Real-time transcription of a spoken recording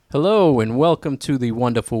Hello and welcome to the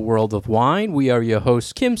wonderful world of wine. We are your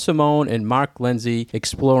hosts Kim Simone and Mark Lindsay,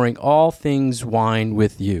 exploring all things wine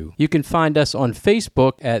with you. You can find us on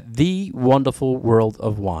Facebook at The Wonderful World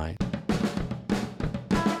of Wine.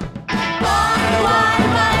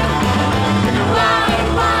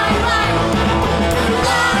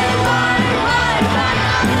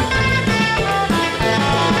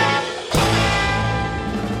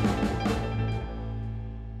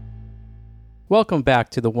 Welcome back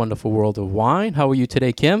to the wonderful world of wine. How are you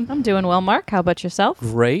today, Kim? I'm doing well, Mark. How about yourself?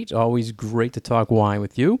 Great. Always great to talk wine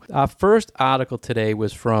with you. Our first article today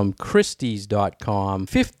was from Christie's.com.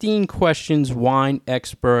 15 questions wine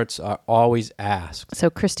experts are always asked. So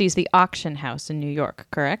Christie's, the auction house in New York,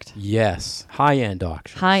 correct? Yes. High-end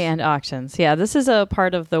auctions. High-end auctions. Yeah, this is a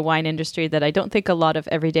part of the wine industry that I don't think a lot of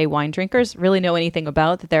everyday wine drinkers really know anything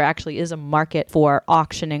about, that there actually is a market for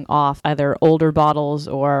auctioning off either older bottles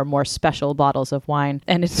or more special bottles of wine.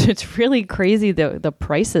 And it's really crazy the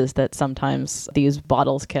prices that sometimes these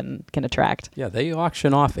bottles can attract. Yeah, they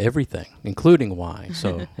auction off everything, including wine.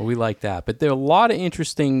 So we like that. But there are a lot of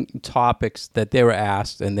interesting topics that they were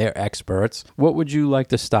asked, and they're experts. What would you like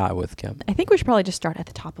to start with, Kim? I think we should probably just start at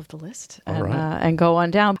the top of the list right. And go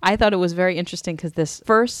on down. I thought it was very interesting because this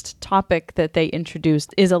first topic that they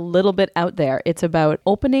introduced is a little bit out there. It's about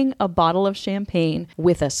opening a bottle of champagne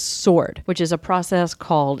with a sword, which is a process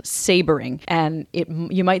called sabering. And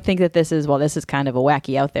you might think that this is kind of a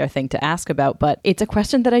wacky out there thing to ask about, but it's a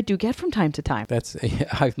question that I do get from time to time.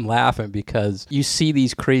 I'm laughing because you see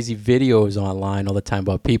these crazy videos online all the time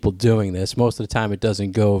about people doing this. Most of the time it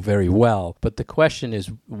doesn't go very well. But the question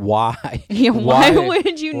is why? Yeah, why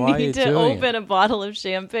would you need to open a bottle of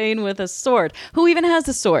champagne with a sword? Who even has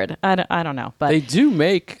a sword? I don't know. But they do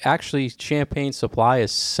make, actually, champagne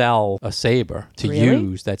suppliers sell a saber to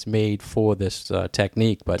use that's made for this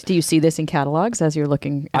technique. But do you see this in catalogs as you're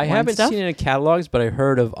looking at I haven't stuff? seen it in catalogs, but I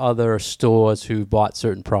heard of other stores who bought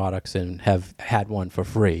certain products and have had one for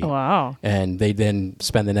free. Wow. And they then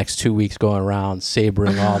spend the next 2 weeks going around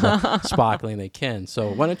sabering all the sparkling they can. So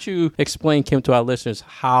why don't you explain, Kim, to our listeners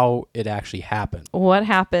how it actually happened? What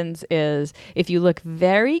happens is if you look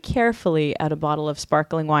very carefully at a bottle of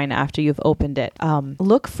sparkling wine after you've opened it,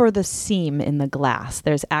 look for the seam in the glass.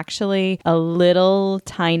 There's actually a little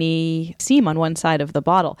tiny seam on one side of the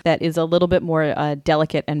bottle that is a little bit more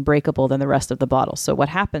delicate and breakable than the rest of the bottle. So what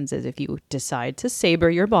happens is if you decide to saber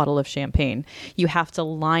your bottle of champagne, you have to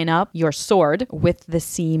line up your sword with the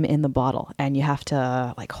seam in the bottle, and you have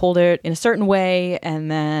to hold it in a certain way,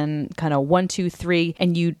 and then kind of 1, 2, 3,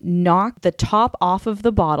 and you knock the top off of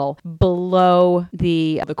the bottle below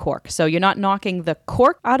the cork. So you're not knocking the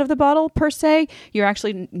cork out of the bottle per se, you're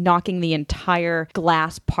actually knocking the entire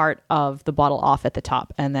glass part of the bottle off at the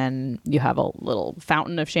top, and then you have a little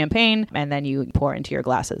fountain of champagne, and then you pour into your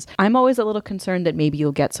glasses. I'm always a little concerned that maybe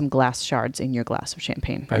you'll get some glass shards in your glass of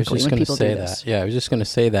champagne. I was just going to say that. Yeah, I was just going to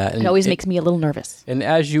say that. And it always makes me a little nervous. And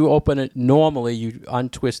as you open it, normally you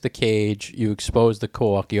untwist the cage, you expose the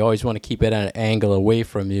cork. You always want to keep it at an angle away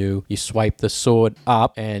from you. You swipe the sword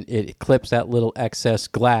up, and it clips that little excess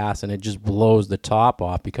glass, and it just blows the top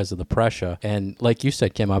off because of the pressure. And like you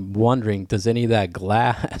said, Kim, I'm wondering, does any of that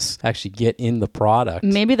glass actually get in the product?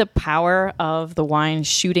 Maybe the power of the wine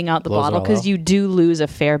shooting out the bottle, because you do lose a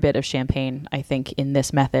fair bit of champagne, I think, in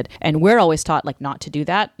this method. And we're always taught not to do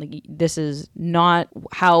that. This is not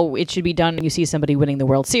how it should be done. You see somebody winning the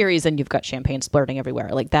World Series and you've got champagne splurting everywhere.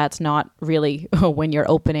 That's not really when you're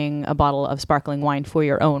opening a bottle of sparkling wine for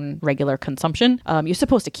your own regular consumption. You're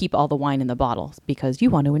supposed to keep all the wine in the bottle because you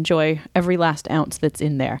want to enjoy every last ounce that's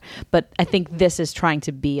in there. But I think this is trying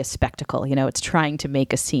to be a spectacle. It's trying to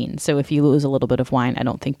make a scene. So if you lose a little bit of wine, I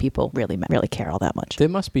don't think people really care all that much. There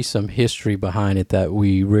must be some history behind it that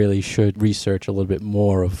we really should research a little bit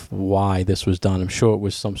more of why this was done. I'm sure it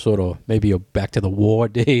was some sort of maybe back to the war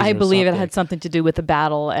days. I believe it had something to do with the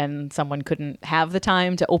battle, and someone couldn't have the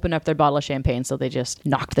time to open up their bottle of champagne, so they just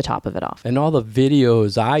knocked the top of it off. And all the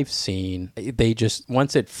videos I've seen, they just,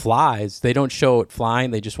 once it flies, they don't show it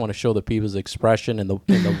flying. They just want to show the people's expression and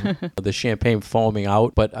the champagne foaming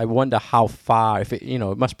out. But I wonder how far, if it,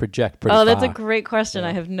 it must project pretty far. Oh, that's a great question. Yeah.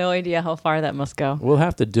 I have no idea how far that must go. We'll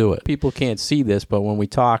have to do it. People can't see this, but when we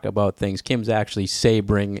talk about things, Kim's actually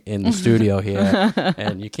sabering in the studio here,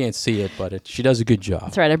 and you can't see it, but she does a good job.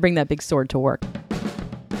 That's right. I bring that big sword to work.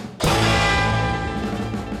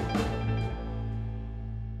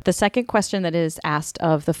 The The second question that is asked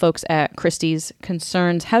of the folks at Christie's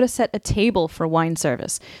concerns how to set a table for wine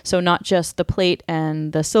service. So not just the plate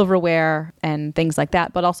and the silverware and things like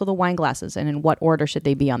that, but also the wine glasses and in what order should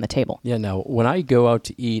they be on the table. Yeah, now, when I go out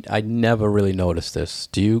to eat, I never really notice this.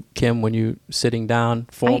 Do you, Kim, when you're sitting down,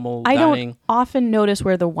 formal I dining? don't often notice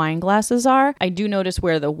where the wine glasses are. I do notice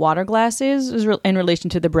where the water glass is in relation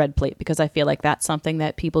to the bread plate, because I feel like that's something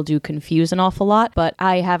that people do confuse an awful lot, but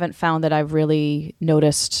I haven't found that I've really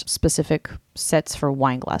noticed specific sets for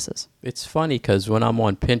wine glasses. It's funny because when I'm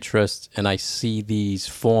on Pinterest and I see these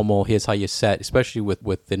formal, here's how you set, especially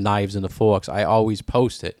with the knives and the forks, I always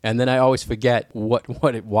post it. And then I always forget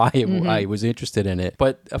why I was interested in it.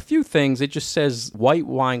 But a few things, it just says white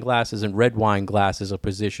wine glasses and red wine glasses are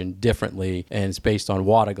positioned differently, and it's based on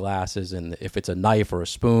water glasses and if it's a knife or a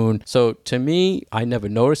spoon. So to me, I never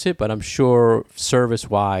notice it, but I'm sure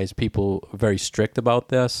service-wise, people are very strict about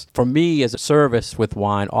this. For me, as a service with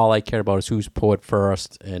wine, all I care about is who's poured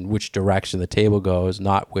first and which direction the table goes,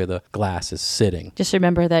 not where the glass is sitting. Just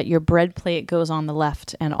remember that your bread plate goes on the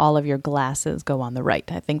left and all of your glasses go on the right.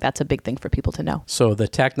 I think that's a big thing for people to know. So the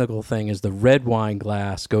technical thing is the red wine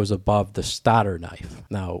glass goes above the starter knife.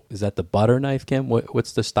 Now, is that the butter knife, Kim?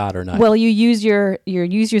 What's the starter knife? Well, you use your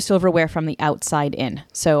silverware from the outside in.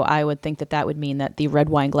 So I would think that would mean that the red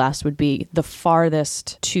wine glass would be the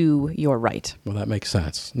farthest to your right. Well, that makes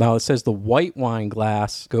sense. Now, it says the white wine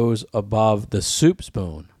glass goes above the soup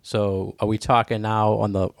spoon. So are we talking now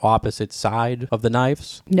on the opposite side of the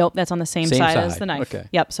knives? Nope, that's on the same side as the knife. Okay.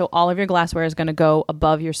 Yep, so all of your glassware is going to go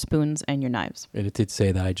above your spoons and your knives. And it did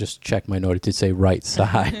say that. I just checked my note. It did say right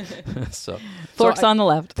side. Forks on the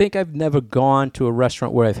left. I think I've never gone to a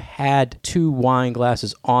restaurant where I've had two wine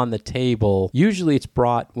glasses on the table. Usually it's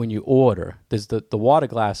brought when you order. There's the water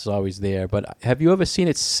glass is always there, but have you ever seen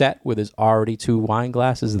it set where there's already two wine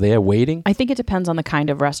glasses there waiting? I think it depends on the kind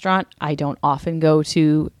of restaurant. I don't often go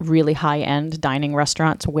to really high-end dining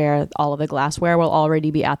restaurants where all of the glassware will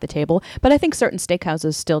already be at the table, but I think certain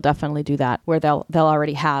steakhouses still definitely do that, where they'll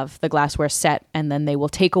already have the glassware set, and then they will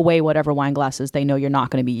take away whatever wine glasses they know you're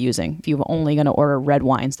not going to be using. If you're only going to order red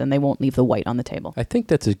wines, then they won't leave the white on the table. I think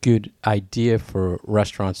that's a good idea for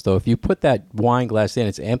restaurants, though. If you put that wine glass in,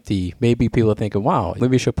 it's empty, maybe people are thinking, wow, maybe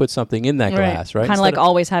we should put something in that glass, right? Kind of like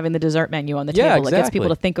always having the dessert menu on the table. Exactly. It gets people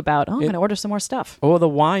to think about, I'm going to order some more stuff. Or the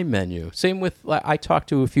wine menu. Same with, I talked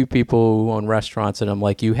to a few people who own restaurants, and I'm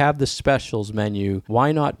like, you have the specials menu.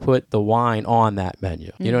 Why not put the wine on that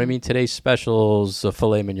menu? You know what I mean? Today's specials,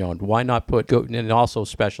 filet mignon. Why not and also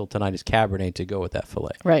special tonight is Cabernet to go with that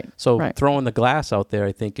filet. Right. So throwing the glass out there,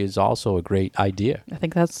 I think, is also a great idea. I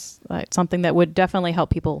think that's something that would definitely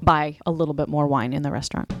help people buy a little bit more wine in the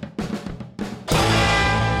restaurant.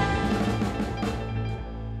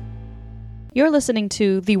 You're listening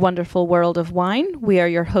to The Wonderful World of Wine. We are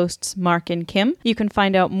your hosts, Mark and Kim. You can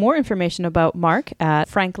find out more information about Mark at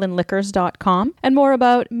franklinliquors.com and more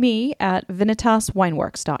about me at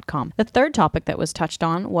vinitaswineworks.com. The third topic that was touched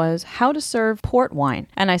on was how to serve port wine.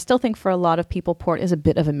 And I still think for a lot of people, port is a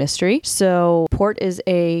bit of a mystery. So port is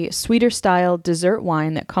a sweeter style dessert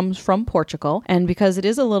wine that comes from Portugal. And because it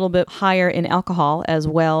is a little bit higher in alcohol as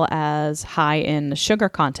well as high in sugar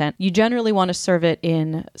content, you generally want to serve it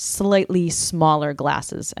in slightly smaller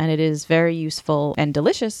glasses, and it is very useful and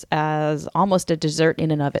delicious as almost a dessert in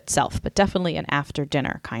and of itself, but definitely an after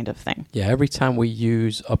dinner kind of thing. Yeah, every time we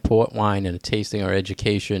use a port wine in a tasting or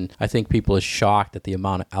education, I think people are shocked at the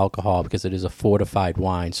amount of alcohol because it is a fortified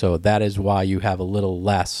wine. So that is why you have a little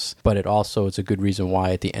less, but it also is a good reason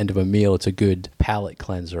why at the end of a meal it's a good palate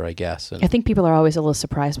cleanser, I guess. And I think people are always a little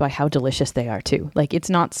surprised by how delicious they are too. Like, it's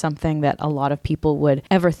not something that a lot of people would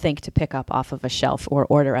ever think to pick up off of a shelf or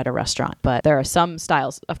order at a restaurant. But there are some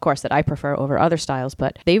styles, of course, that I prefer over other styles,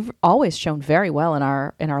 but they've always shown very well in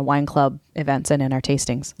our wine club events and in our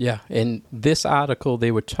tastings. Yeah, in this article,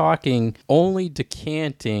 they were talking only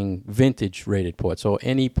decanting vintage rated port. So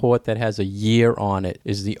any port that has a year on it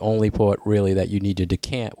is the only port really that you need to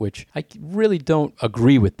decant, which I really don't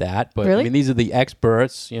agree with that. But really? I mean, these are the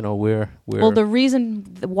experts, we're... Well, the reason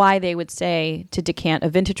why they would say to decant a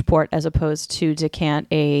vintage port as opposed to decant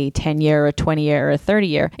a 10-year, a 20-year, or a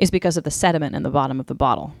 30-year is because of the sediment in the bottom of the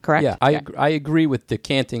bottle, correct? Yeah, I agree with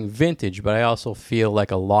decanting vintage, but I also feel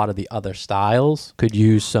like a lot of the other styles could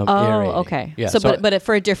use some aerating. Okay. Yeah, So, but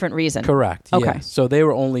for a different reason. Correct. Okay. Yeah. So they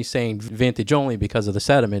were only saying vintage only because of the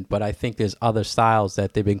sediment, but I think there's other styles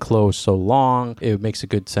that they've been closed so long, it makes a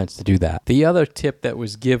good sense to do that. The other tip that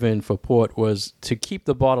was given for port was to keep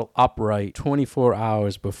the bottle upright 24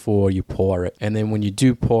 hours before you pour it. And then when you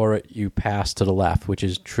do pour it, you pass to the left, which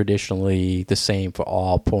is traditionally the same for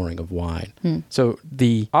all pouring of wine. So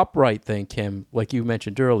the upright thing, Kim, like you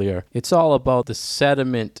mentioned earlier, it's all about the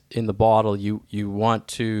sediment in the bottle. You want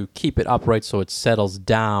to keep it upright so it settles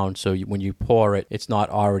down, so when you pour it, it's not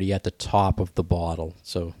already at the top of the bottle.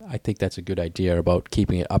 So I think that's a good idea about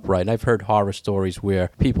keeping it upright. And I've heard horror stories where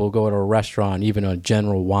people go to a restaurant, even on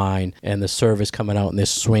general wine, and the server's coming out and they're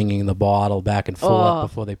swinging the bottle back and forth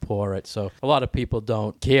before they pour it. So a lot of people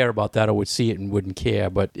don't care about that or would see it and wouldn't care.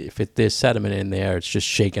 But if there's sediment in there, it's just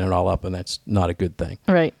shaking it all up, and that's not a good thing.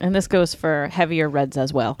 Right. And this goes for heavier reds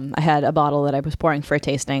as well. I had a bottle that I was pouring for a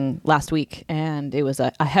tasting last week, and it was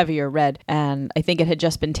a heavier red. And I think it had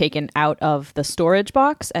just been taken out of the storage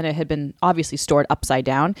box, and it had been obviously stored upside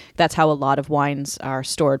down. That's how a lot of wines are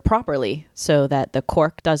stored properly, so that the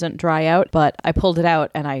cork doesn't dry out. But I pulled it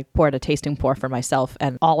out and I poured a tasting pour for myself,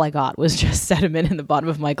 and all I got was just sediment in the bottom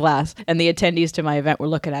of my glass. And the attendees to my event were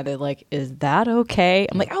looking at it like, is that okay?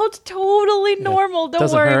 I'm like, oh, it's totally normal.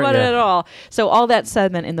 Don't worry about it at all. So all that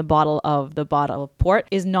sediment in the bottle of port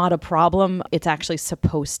is not a problem. It's actually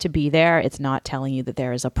supposed to be there. It's not telling you that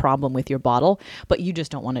there is a problem with your bottle, but you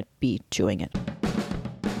just don't want to be chewing it.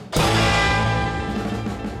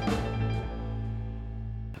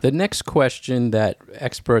 The next question that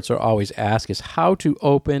experts are always asked is how to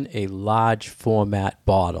open a large format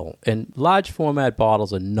bottle. And large format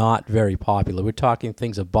bottles are not very popular. We're talking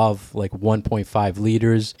things above like 1.5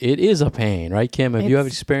 liters. It is a pain, right, Kim? Have you have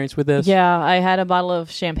experience with this? Yeah, I had a bottle of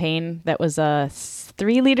champagne that was a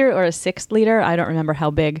 3-liter or a 6-liter. I don't remember how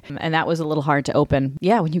big. And that was a little hard to open.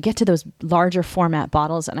 Yeah, when you get to those larger format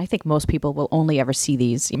bottles, and I think most people will only ever see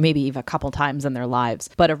these maybe even a couple times in their lives,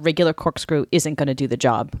 but a regular corkscrew isn't going to do the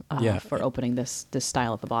job for opening this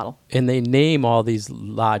style of a bottle. And they name all these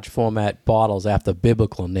large format bottles after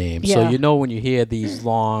biblical names. Yeah. So you know when you hear these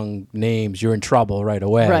long names, you're in trouble right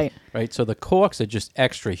away. Right. So the corks are just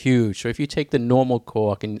extra huge. So if you take the normal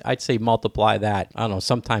cork and I'd say multiply that, I don't know,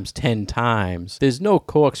 sometimes 10 times, there's no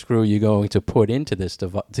corkscrew you're going to put into this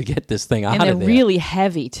to get this thing out of there. And they're really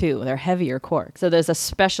heavy too. They're heavier corks. So there's a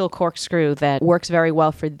special corkscrew that works very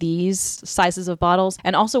well for these sizes of bottles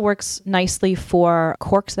and also works nicely for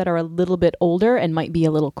corks that are a little bit older and might be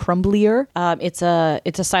a little crumblier. It's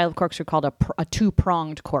a style of corkscrew called a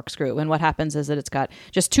two-pronged corkscrew. And what happens is that it's got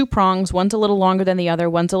just 2 prongs. One's a little longer than the other.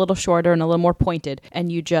 One's a little shorter and a little more pointed,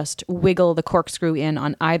 and you just wiggle the corkscrew in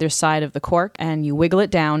on either side of the cork and you wiggle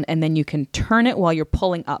it down, and then you can turn it while you're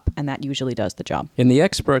pulling up, and that usually does the job. And the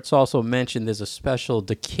experts also mentioned there's a special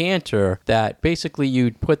decanter that basically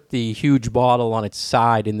you'd put the huge bottle on its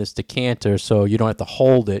side in this decanter so you don't have to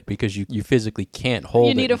hold it because you physically can't hold it.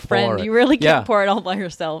 You need a friend. You really can't pour it all by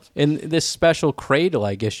yourself. In this special cradle,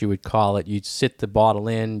 I guess you would call it, you'd sit the bottle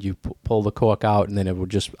in, you pull the cork out, and then it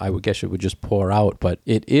would just pour out. But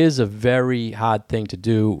it is a very hard thing to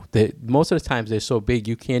do. Most of the times they're so big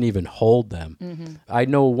you can't even hold them. Mm-hmm. I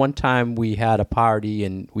know one time we had a party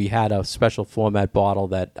and we had a special format bottle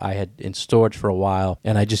that I had in storage for a while,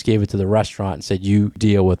 and I just gave it to the restaurant and said, you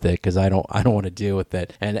deal with it because I don't want to deal with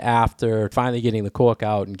it. And after finally getting the cork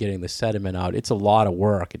out and getting the sediment out, it's a lot of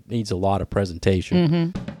work. It needs a lot of presentation.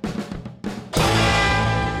 Mm-hmm.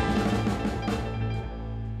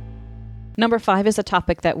 Number 5 is a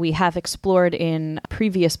topic that we have explored in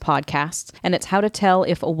previous podcasts, and it's how to tell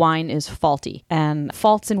if a wine is faulty. And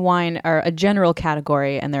faults in wine are a general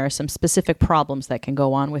category, and there are some specific problems that can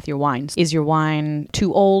go on with your wines. Is your wine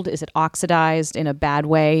too old? Is it oxidized in a bad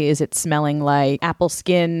way? Is it smelling like apple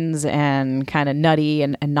skins and kind of nutty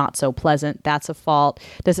and not so pleasant? That's a fault.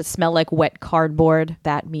 Does it smell like wet cardboard?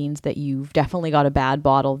 That means that you've definitely got a bad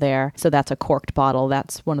bottle there. So that's a corked bottle.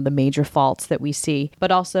 That's one of the major faults that we see. But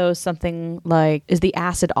also something like, is the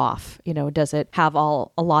acid off? Does it have a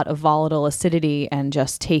lot of volatile acidity and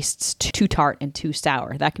just tastes too tart and too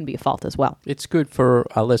sour? That can be a fault as well. It's good for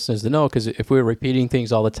our listeners to know, because if we're repeating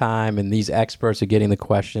things all the time and these experts are getting the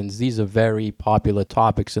questions, these are very popular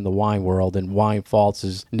topics in the wine world, and wine faults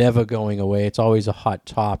is never going away. It's always a hot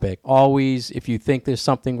topic. Always, if you think there's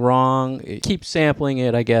something wrong, keep sampling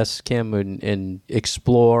it, I guess, Kim, and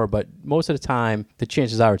explore. But most of the time, the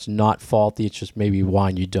chances are it's not faulty. It's just maybe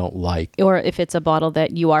wine you don't like. Or if it's a bottle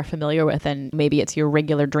that you are familiar with and maybe it's your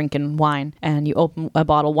regular drinking wine and you open a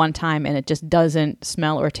bottle one time and it just doesn't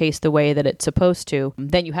smell or taste the way that it's supposed to,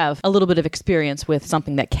 then you have a little bit of experience with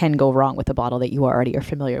something that can go wrong with a bottle that you already are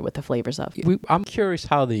familiar with the flavors of. I'm curious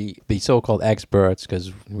how the so-called experts,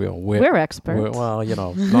 because we're experts.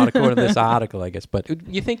 Not according to this article, I guess, but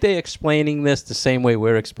you think they're explaining this the same way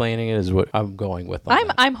we're explaining it is what I'm going with.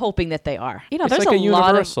 I'm hoping that they are. It's there's like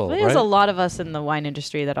there's a lot of us in the wine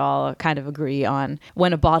industry that all kind of agree on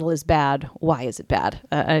when a bottle is bad, why is it bad?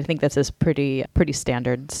 I think that's just pretty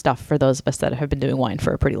standard stuff for those of us that have been doing wine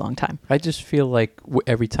for a pretty long time. I just feel like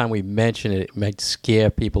every time we mention it, it might scare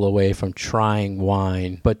people away from trying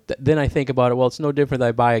wine. But then I think about it, well, it's no different than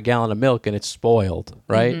I buy a gallon of milk and it's spoiled,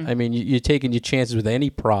 right? Mm-hmm. I mean, you're taking your chances with any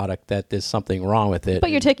product that there's something wrong with it.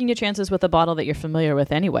 But you're taking your chances with a bottle that you're familiar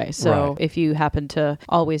with anyway. So if you happen to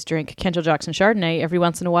always drink Kendall Jackson Chardonnay, every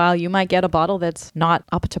once in a while you might get a bottle that's not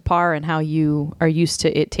up to par in how you are used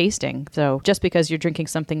to it tasting. So just because you're drinking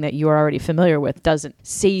something that you are already familiar with doesn't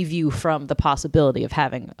save you from the possibility of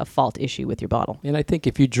having a fault issue with your bottle. And I think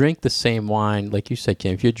if you drink the same wine, like you said,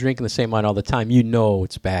 Kim, if you're drinking the same wine all the time, you know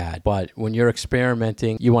it's bad. But when you're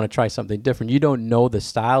experimenting, you want to try something different. You don't know the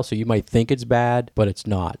style, so you might think it's bad, but it's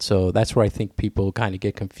not. So that's where I think people kind of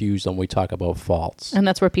get confused when we talk about faults. And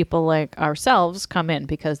that's where people like ourselves come in,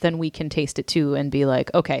 because then we can taste it too and be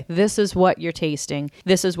like, okay, this is what you're tasting.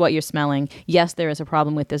 This is what you're smelling. Yes, there is a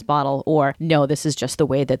problem with this bottle, or no, this is just the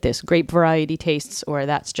way that this grape variety tastes, or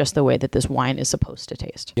that's just the way that this wine is supposed to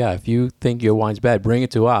taste. Yeah, if you think your wine's bad, bring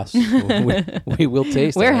it to us. we will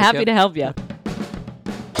taste it. We're happy to help you.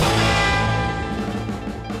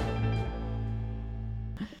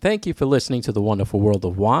 Thank you for listening to The Wonderful World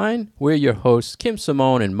of Wine. We're your hosts, Kim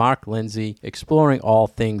Simone and Mark Lindsay, exploring all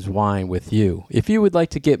things wine with you. If you would like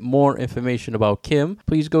to get more information about Kim,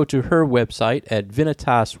 please go to her website at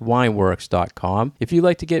vinitaswineworks.com. If you'd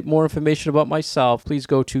like to get more information about myself, please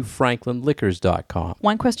go to franklinliquors.com.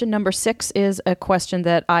 Wine question number 6 is a question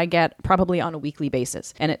that I get probably on a weekly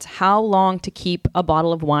basis, and it's how long to keep a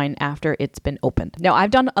bottle of wine after it's been opened. Now, I've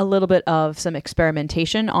done a little bit of some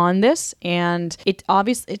experimentation on this, and it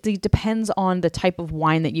depends on the type of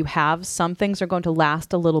wine that you have. Some things are going to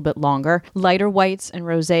last a little bit longer. Lighter whites and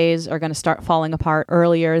rosés are going to start falling apart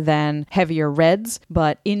earlier than heavier reds,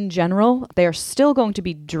 but in general, they are still going to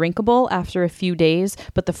be drinkable after a few days,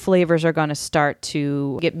 but the flavors are going to start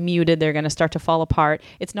to get muted. They're going to start to fall apart.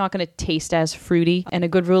 It's not going to taste as fruity. And a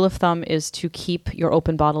good rule of thumb is to keep your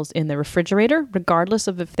open bottles in the refrigerator, regardless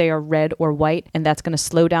of if they are red or white, and that's going to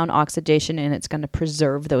slow down oxidation and it's going to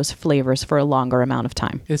preserve those flavors for a longer amount of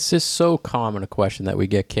time. It's just so common a question that we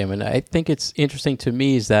get, Kim, and I think it's interesting to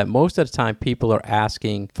me is that most of the time people are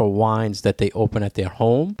asking for wines that they open at their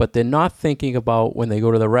home, but they're not thinking about when they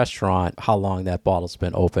go to the restaurant how long that bottle's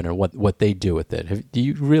been open and what they do with it. Do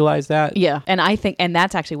you realize that? Yeah, and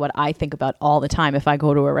that's actually what I think about all the time. If I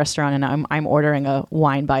go to a restaurant and I'm ordering a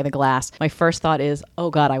wine by the glass, my first thought is,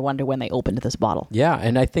 oh God, I wonder when they opened this bottle. Yeah,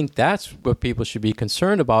 and I think that's what people should be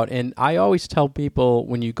concerned about. And I always tell people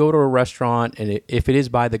when you go to a restaurant and if it is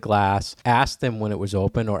by the glass, ask them when it was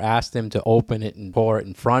open or ask them to open it and pour it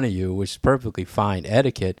in front of you, which is perfectly fine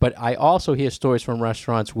etiquette. But I also hear stories from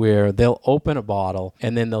restaurants where they'll open a bottle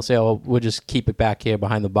and then they'll say, oh, we'll just keep it back here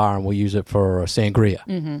behind the bar and we'll use it for sangria.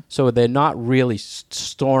 Mm-hmm. So they're not really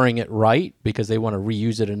storing it right because they want to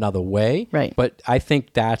reuse it another way. Right. But I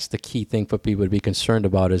think that's the key thing for people to be concerned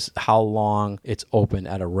about is how long it's open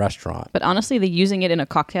at a restaurant. But honestly, using it in a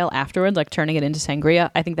cocktail afterwards, like turning it into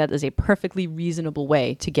sangria, I think that is a perfectly reasonable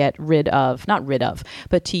way to get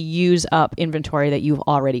but to use up inventory that you've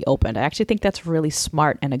already opened. I actually think that's really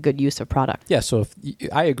smart and a good use of product. Yeah, so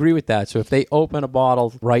I agree with that. So if they open a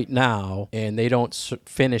bottle right now and they don't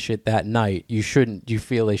finish it that night, you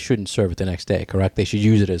feel they shouldn't serve it the next day, correct? They should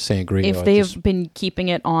use it as sangria. If they've been keeping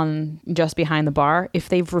it on just behind the bar, if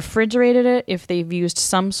they've refrigerated it, if they've used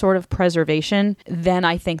some sort of preservation, then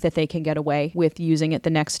I think that they can get away with using it the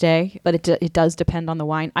next day. But it does depend on the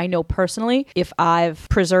wine. I know personally, if I've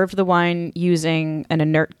preserved the wine using an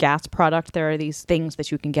inert gas product, there are these things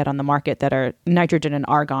that you can get on the market that are nitrogen and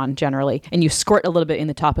argon generally, and you squirt a little bit in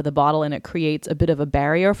the top of the bottle and it creates a bit of a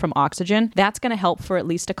barrier from oxygen. That's going to help for at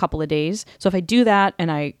least a couple of days. So if I do that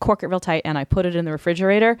and I cork it real tight and I put it in the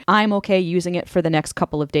refrigerator, I'm okay using it for the next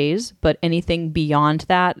couple of days. But anything beyond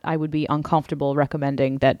that, I would be uncomfortable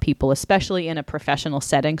recommending that people, especially in a professional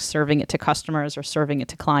setting, serving it to customers or serving it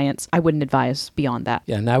to clients, I wouldn't advise beyond that.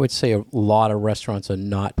 Yeah, and I would say a lot of restaurants restaurants are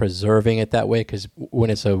not preserving it that way, because when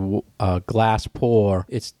it's a glass pour,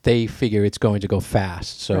 they figure it's going to go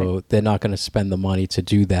fast, so they're not going to spend the money to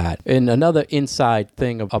do that. And another inside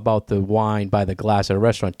thing about the wine by the glass at a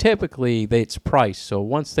restaurant, typically it's priced. So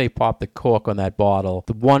once they pop the cork on that bottle,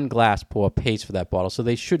 the one glass pour pays for that bottle, so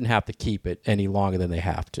they shouldn't have to keep it any longer than they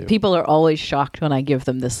have to. People are always shocked when I give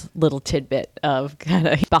them this little tidbit of kind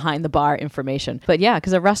of behind the bar information. But yeah,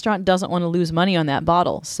 because a restaurant doesn't want to lose money on that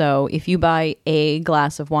bottle. So if you buy a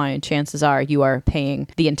glass of wine, chances are you are paying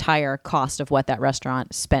the entire cost of what that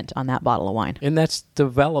restaurant spent on that bottle of wine. And that's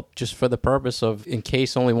developed just for the purpose of, in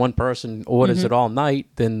case only one person orders it all night,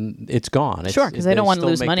 then it's gone. Sure, because they don't want to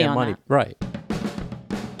lose money on that. Right.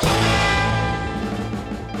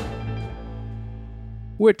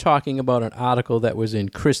 We're talking about an article that was in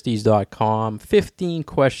Christie's.com, 15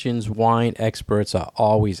 questions wine experts are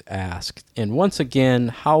always asked. And once again,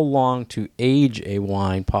 how long to age a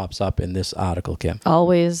wine pops up in this article, Kim.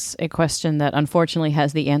 Always a question that unfortunately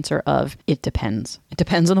has the answer of, it depends. It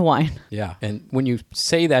depends on the wine. Yeah. And when you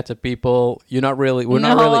say that to people, we're not really answering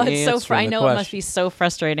the question. I know it must be so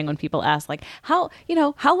frustrating when people ask, like, how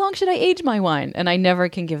long should I age my wine? And I never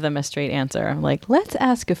can give them a straight answer. I'm like, let's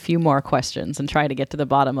ask a few more questions and try to get to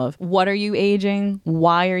the bottom of, what are you aging?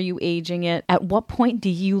 Why are you aging it? At what point do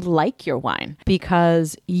you like your wine?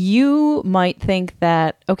 Because you might think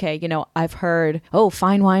that, okay, I've heard,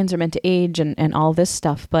 fine wines are meant to age and all this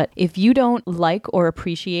stuff. But if you don't like or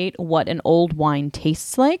appreciate what an old wine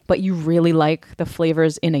tastes like, but you really like the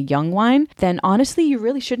flavors in a young wine, then honestly, you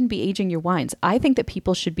really shouldn't be aging your wines. I think that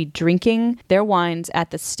people should be drinking their wines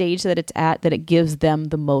at the stage that it's at, that it gives them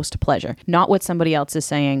the most pleasure, not what somebody else is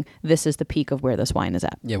saying, this is the peak of where this wine is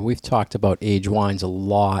at. Yeah, we've talked about aged wines a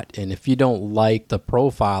lot, and if you don't like the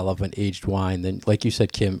profile of an aged wine, then like you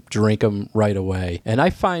said, Kim, drink them right away. And I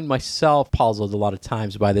find myself puzzled a lot of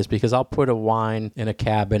times by this, because I'll put a wine in a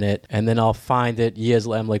cabinet and then I'll find it years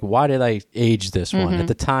later. I'm like, why did I age this one? At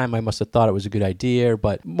the time, I must have thought it was a good idea,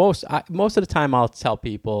 but most of the time I'll tell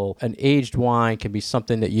people an aged wine can be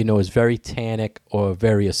something that is very tannic or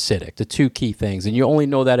very acidic, the two key things. And you only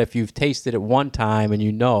know that if you've tasted it one time and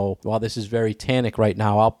well, this is very tannic right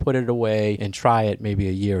now, I'll put it away and try it maybe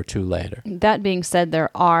a year or two later. That being said, there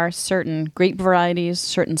are certain grape varieties,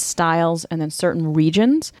 certain styles, and then certain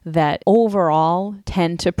regions that overall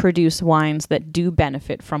tend to produce wines that do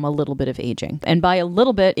benefit from a little bit of aging. And by a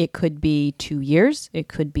little bit, it could be 2 years, it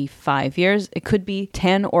could be 5 years, it could be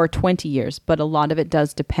 10 or 20 years, but a lot of it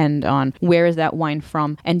does depend on where is that wine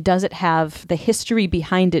from, and does it have the history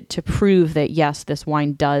behind it to prove that, yes, this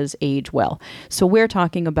wine does age well. So we're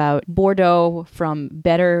talking about Bordeaux from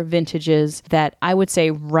better vintages that I would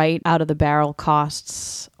say right out of the barrel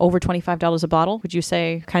costs over $25 a bottle. Would you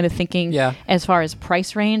say, kind of thinking as far as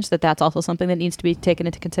price range, that's also something that needs to be taken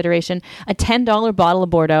into consideration? A $10 bottle of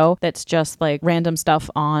Bordeaux that's just like random stuff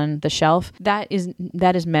on the shelf, that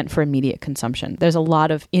is meant for immediate consumption. There's a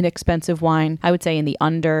lot of inexpensive wine, I would say in the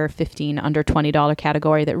under $15, under $20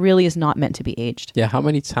 category, that really is not meant to be aged. Yeah, how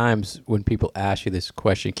many times when people ask you this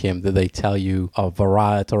question, Kim, do they tell you a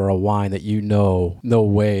variety or a wine that no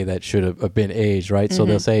way that should have been aged, right? So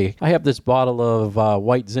they'll say, I have this bottle of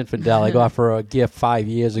white Zinfandel I got for a gift 5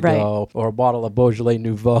 years ago, or a bottle of Beaujolais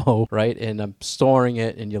Nouveau, right? And I'm storing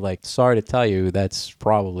it, and you're like, sorry to tell you, that's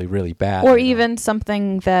probably really bad. Or even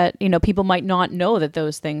something that, people might not know that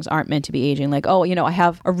those things aren't meant to be aging. Like, I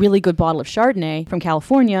have a really good bottle of Chardonnay from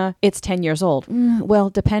California. It's 10 years old. Well,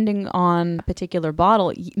 depending on a particular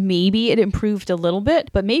bottle, maybe it improved a little bit,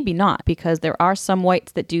 but maybe not, because there are some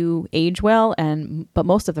whites that do age well, but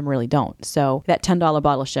most of them really don't. So that $10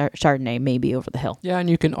 bottle of Chardonnay may be over the hill. Yeah, and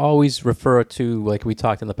you can always refer to, like we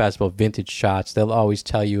talked in the past about vintage shots. They'll always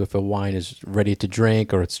tell you if a wine is ready to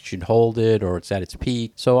drink, or it should hold it, or it's at its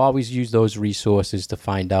peak. So always use those resources to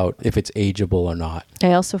find out if it's ageable or not.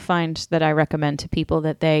 I also find that I recommend to people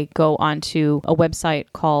that they go onto a website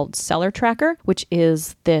called Cellar Tracker, which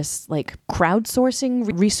is this like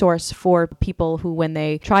crowdsourcing resource for people who, when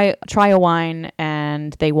they try a wine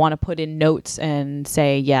and they want to put in notes and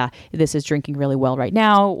say, yeah, this is drinking really well right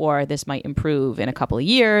now, or this might improve in a couple of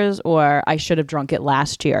years, or I should have drunk it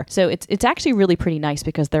last year. So it's actually really pretty nice,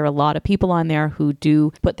 because there are a lot of people on there who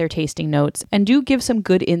do put their tasting notes and do give some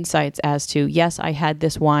good insights as to, yes, I had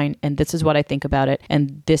this wine and this is what I think about it,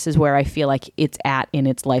 and this is where I feel like it's at in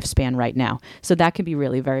its lifespan right now. So that can be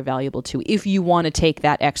really very valuable too, if you want to take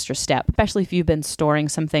that extra step, especially if you've been storing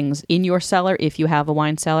some things in your cellar, if you have a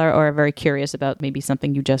wine cellar, or are very curious about maybe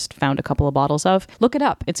something you just found a couple of bottles of. Look it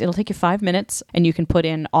up. It'll take you 5 minutes, and you can put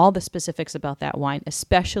in all the specifics about that wine,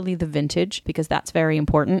 especially the vintage, because that's very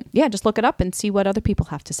important. Yeah, just look it up and see what other people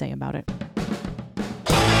have to say about it.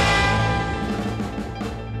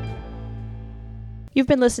 You've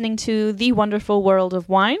been listening to The Wonderful World of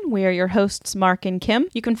Wine. We are your hosts, Mark and Kim.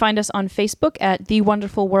 You can find us on Facebook at The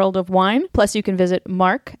Wonderful World of Wine. Plus, you can visit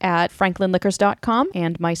Mark at franklinliquors.com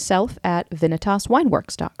and myself at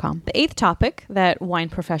vinitaswineworks.com. The eighth topic that wine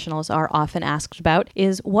professionals are often asked about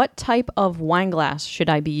is what type of wine glass should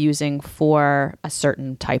I be using for a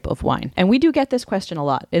certain type of wine? And we do get this question a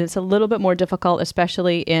lot. It's a little bit more difficult,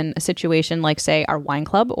 especially in a situation like, say, our wine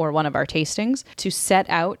club or one of our tastings, to set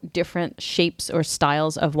out different shapes or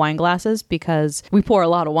styles of wine glasses because we pour a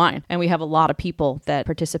lot of wine and we have a lot of people that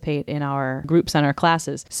participate in our groups and our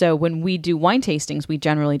classes. So when we do wine tastings, we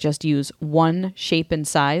generally just use one shape and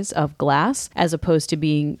size of glass as opposed to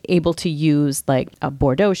being able to use like a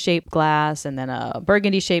Bordeaux shaped glass and then a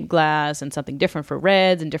Burgundy shaped glass and something different for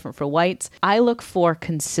reds and different for whites. I look for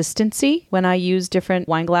consistency when I use different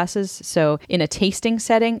wine glasses. So in a tasting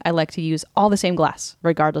setting, I like to use all the same glass,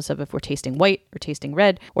 regardless of if we're tasting white or tasting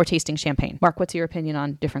red or tasting champagne. Mark, what's your opinion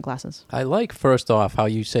on different glasses? I like, first off, how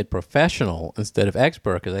you said professional instead of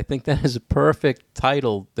expert, because I think that is a perfect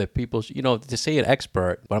title that people, to say an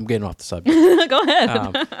expert, but I'm getting off the subject. Go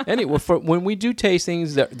ahead. Anyway, when we do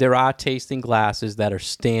tastings, there are tasting glasses that are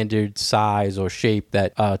standard size or shape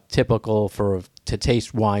that are typical to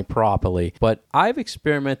taste wine properly. But I've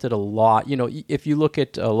experimented a lot. If you look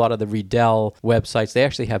at a lot of the Riedel websites, they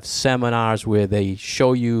actually have seminars where they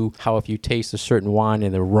show you how if you taste a certain wine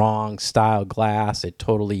in the wrong style glass, it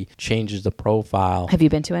totally changes the profile. Have you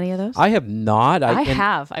been to any of those? I have not. I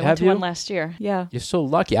have. I went to one last year. Yeah. You're so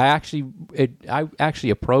lucky. I actually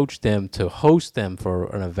approached them to host them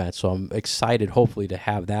for an event, so I'm excited, hopefully, to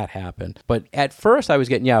have that happen. But at first, I was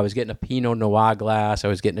getting a Pinot Noir glass. I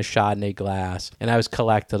was getting a Chardonnay glass. And I was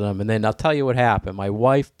collecting them. And then I'll tell you what happened. My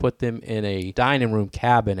wife put them in a dining room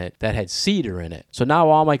cabinet that had cedar in it. So now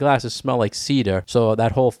all my glasses smell like cedar. So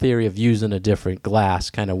that whole theory of using a different glass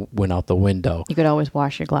kind of went out the window. You could always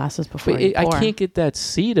wash your glasses before you pour. I can't get that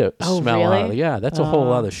cedar smell really? out of it. Yeah, that's a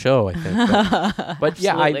whole other show, I think. But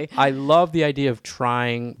yeah, I love the idea of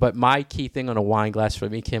trying. But my key thing on a wine glass for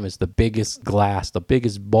me, Kim, is the biggest glass, the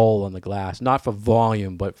biggest bowl on the glass. Not for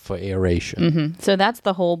volume, but for aeration. Mm-hmm. So that's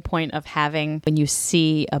the whole point of having... When you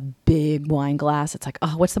see a big wine glass, it's like,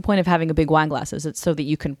 oh, what's the point of having a big wine glass? Is it so that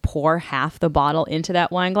you can pour half the bottle into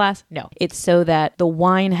that wine glass? No. It's so that the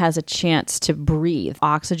wine has a chance to breathe.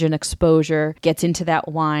 Oxygen exposure gets into that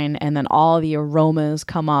wine, and then all the aromas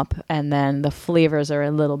come up, and then the flavors are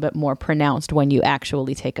a little bit more pronounced when you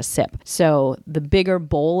actually take a sip. So the bigger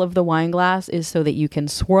bowl of the wine glass is so that you can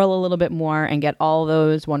swirl a little bit more and get all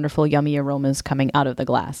those wonderful, yummy aromas coming out of the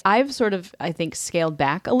glass. I've sort of, I think, scaled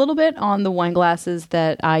back a little bit on the wine glasses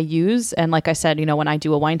that I use. And like I said, when I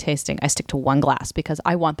do a wine tasting, I stick to one glass because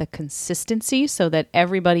I want the consistency so that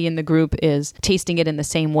everybody in the group is tasting it in the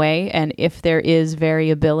same way. And if there is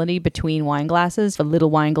variability between wine glasses, a little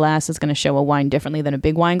wine glass is going to show a wine differently than a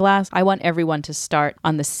big wine glass. I want everyone to start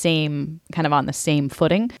on the same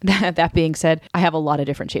footing. That being said, I have a lot of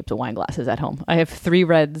different shapes of wine glasses at home. I have 3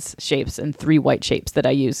 reds shapes and 3 white shapes that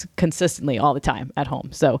I use consistently all the time at home.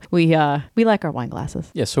 So we like our wine glasses.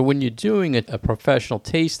 Yeah. So when you're doing a professional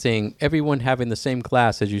tasting, everyone having the same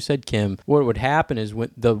glass, as you said, Kim, what would happen is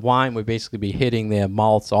when the wine would basically be hitting their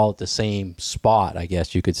mouths all at the same spot, I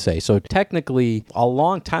guess you could say. So technically, a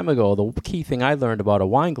long time ago, the key thing I learned about a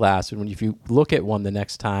wine glass, and if you look at one the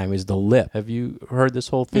next time, is the lip. Have you heard this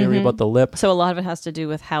whole theory about the lip? So a lot of it has to do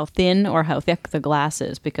with how thin or how thick the glass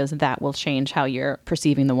is, because that will change how you're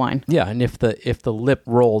perceiving the wine. Yeah, and if the lip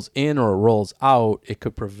rolls in or rolls out, it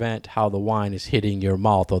could prevent how the wine is hitting your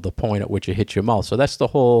mouth or the point at which it hits your mouth. So that's the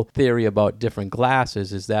whole theory about different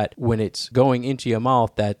glasses, is that when it's going into your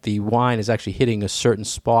mouth, that the wine is actually hitting a certain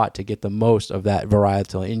spot to get the most of that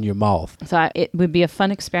varietal in your mouth. So it would be a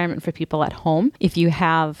fun experiment for people at home. If you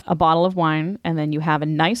have a bottle of wine and then you have a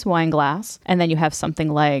nice wine glass and then you have something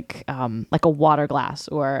like a water glass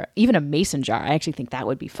or even a mason jar, I actually think that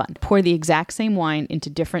would be fun. Pour the exact same wine into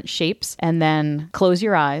different shapes and then close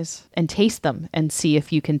your eyes and taste them and see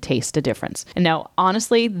if you can taste a difference. And now,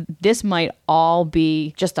 honestly, this might all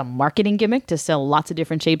be just a marketing gimmick to sell lots of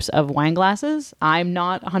different shapes of wine glasses. I'm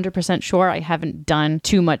not 100% sure. I haven't done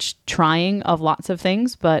too much trying of lots of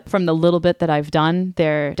things, but from the little bit that I've done,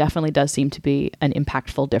 there definitely does seem to be an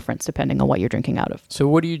impactful difference depending on what you're drinking out of. So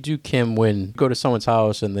what do you do, Kim, when you go to someone's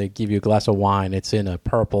house and they give you a glass of wine, it's in a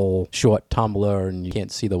purple short tumbler and you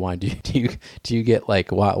can't see the wine? Do you get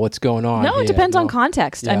like, wow, what's going on? No, here? It depends on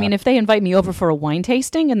context. Yeah. I mean, if they invite me over for a wine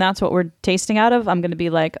tasting and that's what we're tasting out of, I'm going to be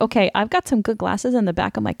like, okay, I've got some good glasses in the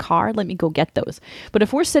back of my car. Let me go get those. But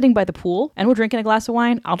if we're sitting by the pool and we're drinking a glass of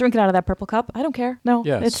wine, I'll drink it out of that purple cup. I don't care. No,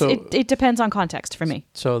 Yeah, it depends on context for me.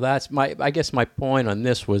 So that's I guess my point on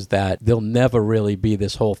this was that there'll never really be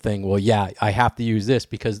this whole thing, well, yeah, I have to use this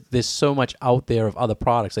because there's so much out there of other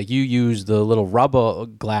products. Like you use the little rubber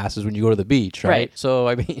glasses when you go to the beach, right? So,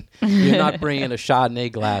 I mean, you're not bringing a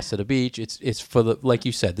Chardonnay glass to the beach. It's for the, like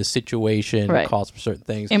you said, the situation calls for certain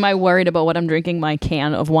things. Am I worried about what I'm drinking my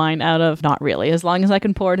can of wine out of? Not really. As long as I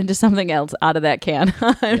can pour it into something else out of that can,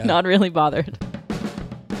 I'm not really bothered.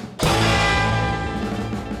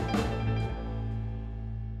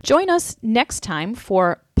 Join us next time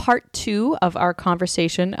for part 2 of our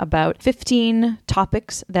conversation about 15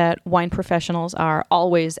 topics that wine professionals are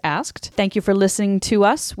always asked. Thank you for listening to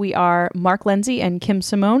us. We are Mark Lindsay and Kim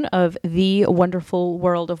Simone of The Wonderful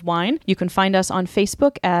World of Wine. You can find us on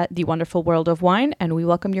Facebook at The Wonderful World of Wine, and we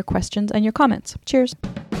welcome your questions and your comments. Cheers.